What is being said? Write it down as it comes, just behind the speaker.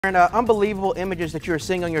And unbelievable images that you're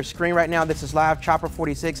seeing on your screen right now. This is live Chopper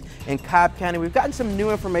 46 in Cobb County. We've gotten some new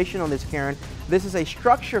information on this, Karen. This is a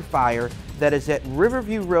structure fire that is at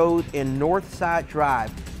Riverview Road in Northside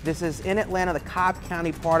Drive. This is in Atlanta, the Cobb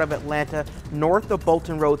County part of Atlanta, north of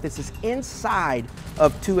Bolton Road. This is inside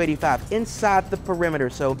of 285, inside the perimeter.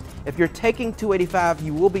 So if you're taking 285,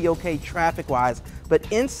 you will be okay traffic-wise.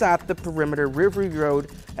 But inside the perimeter, Riverview Road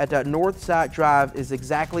at Northside Drive is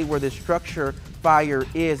exactly where this structure fire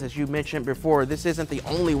is. As you mentioned before, this isn't the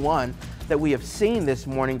only one that we have seen this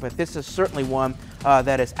morning, but this is certainly one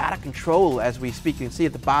that is out of control as we speak. You can see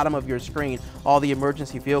at the bottom of your screen all the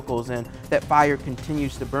emergency vehicles, and that fire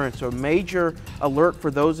continues to burn. So a major alert for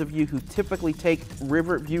those of you who typically take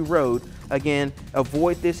Riverview Road. Again,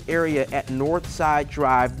 avoid this area at Northside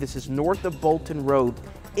Drive. This is north of Bolton Road,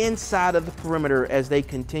 inside of the perimeter, as they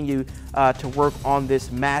continue to work on this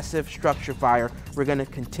massive structure fire. We're going to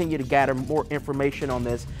continue to gather more information on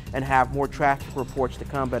this and have more traffic reports to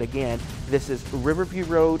come. But again, this is Riverview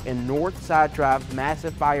Road and Northside Drive,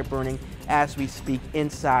 massive fire burning as we speak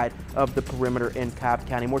inside of the perimeter in Cobb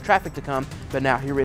County. More traffic to come, but now here is